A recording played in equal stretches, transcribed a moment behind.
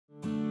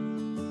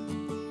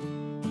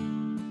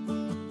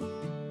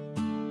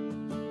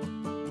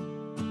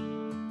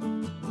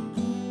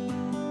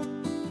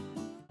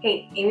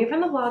Hey, Amy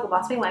from the blog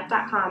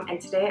blossominglife.com, and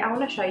today I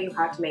want to show you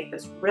how to make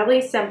this really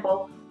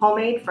simple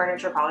homemade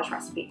furniture polish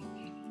recipe.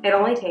 It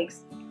only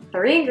takes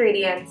 3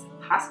 ingredients,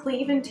 possibly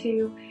even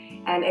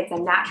 2, and it's a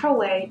natural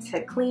way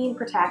to clean,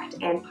 protect,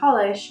 and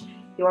polish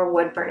your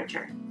wood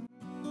furniture.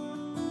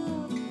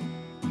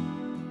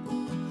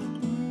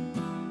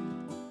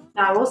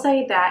 Now I will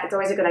say that it's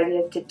always a good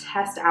idea to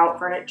test out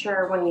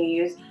furniture when you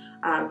use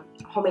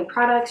homemade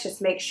products.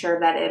 Just make sure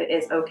that it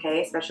is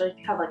okay, especially if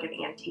you have like an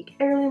antique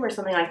heirloom or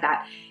something like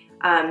that.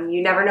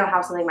 You never know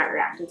how something might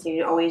react, and so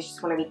you always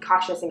just want to be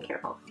cautious and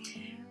careful.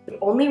 We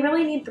only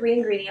really need 3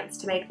 ingredients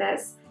to make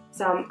this.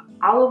 Some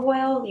olive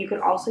oil. You could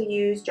also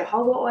use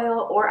jojoba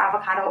oil or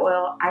avocado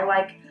oil. I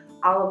like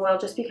olive oil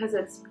just because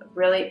it's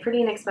really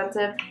pretty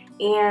inexpensive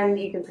and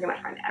you can pretty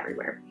much find it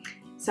everywhere.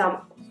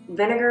 Some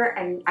vinegar,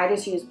 and I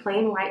just use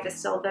plain white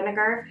distilled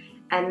vinegar,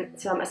 and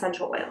some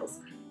essential oils.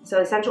 So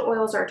essential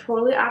oils are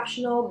totally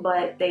optional,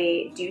 but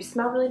they do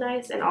smell really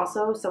nice, and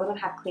also some of them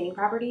have cleaning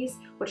properties,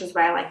 which is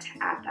why I like to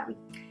add them.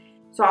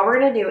 So all we're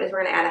going to do is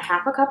we're going to add a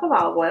half a cup of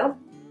olive oil,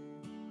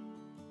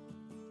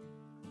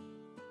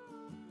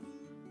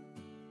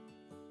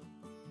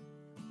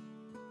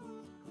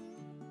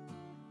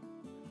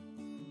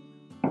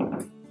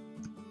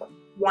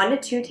 one to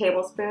 2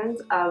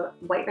 tablespoons of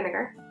white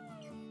vinegar.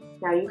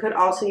 Now you could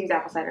also use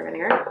apple cider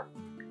vinegar.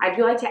 I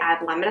do like to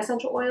add lemon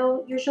essential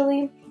oil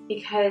usually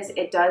because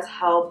it does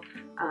help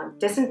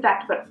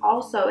disinfect, but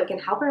also it can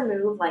help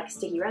remove like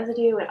sticky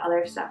residue and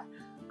other stuff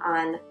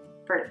on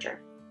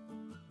furniture.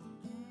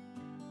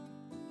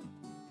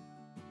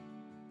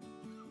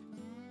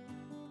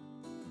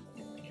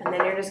 And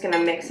then you're just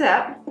gonna mix it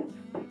up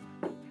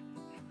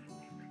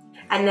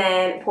and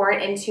then pour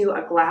it into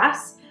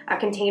a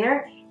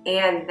container,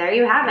 and there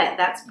you have it.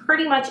 That's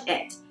pretty much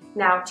it.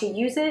 Now to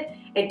use it,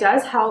 it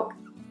does help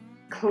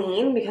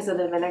clean because of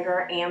the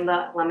vinegar and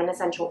the lemon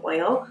essential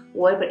oil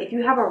wood, but if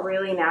you have a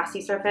really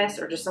nasty surface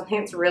or just something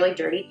that's really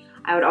dirty,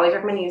 I would always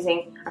recommend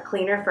using a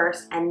cleaner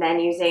first and then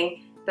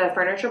using the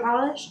furniture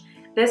polish.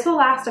 This will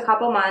last a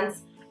couple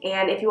months,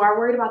 and if you are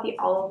worried about the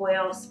olive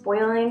oil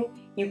spoiling,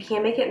 you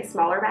can make it in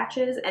smaller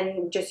batches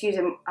and just use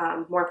it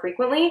more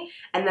frequently,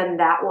 and then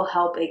that will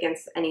help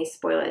against any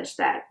spoilage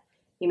that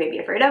you may be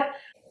afraid of.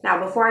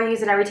 Now before I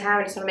use it every time,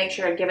 I just want to make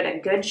sure I give it a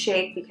good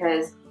shake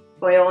because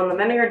oil and the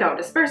vinegar don't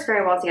disperse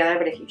very well together,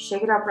 but if you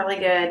shake it up really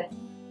good,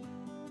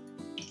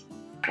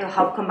 it'll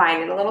help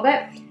combine it a little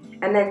bit.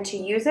 And then to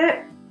use it,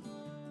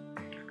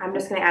 I'm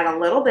just going to add a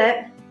little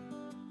bit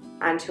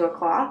onto a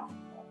cloth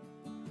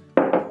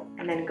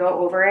and then go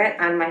over it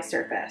on my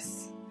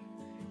surface.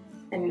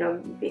 And it'll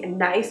be a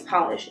nice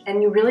polish.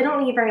 And you really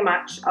don't need very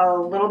much. A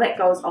little bit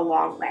goes a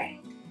long way.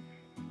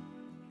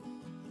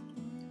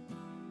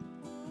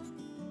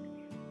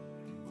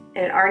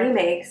 And it already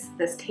makes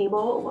this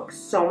table look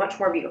so much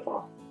more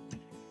beautiful.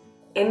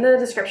 In the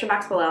description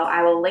box below,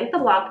 I will link the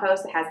blog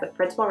post that has the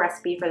principal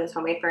recipe for this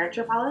homemade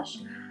furniture polish.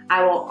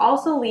 I will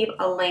also leave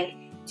a link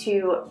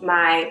to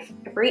my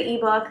free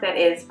ebook that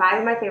is 5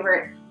 of my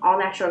favorite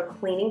all-natural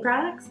cleaning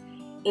products.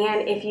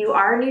 And if you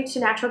are new to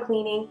natural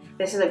cleaning,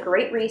 this is a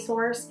great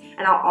resource.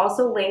 And I'll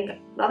also link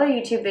another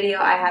YouTube video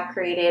I have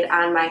created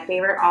on my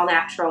favorite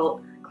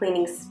all-natural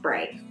cleaning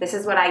spray. This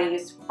is what I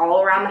use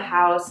all around the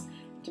house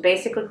to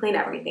basically clean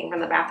everything from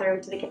the bathroom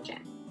to the kitchen.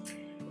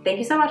 Thank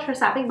you so much for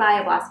stopping by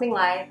at Blossoming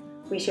Life.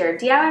 We share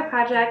DIY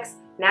projects,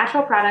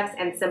 natural products,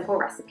 and simple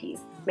recipes.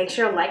 Make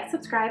sure to like,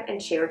 subscribe,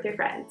 and share with your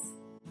friends.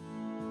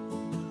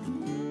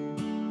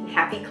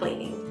 Happy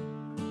cleaning.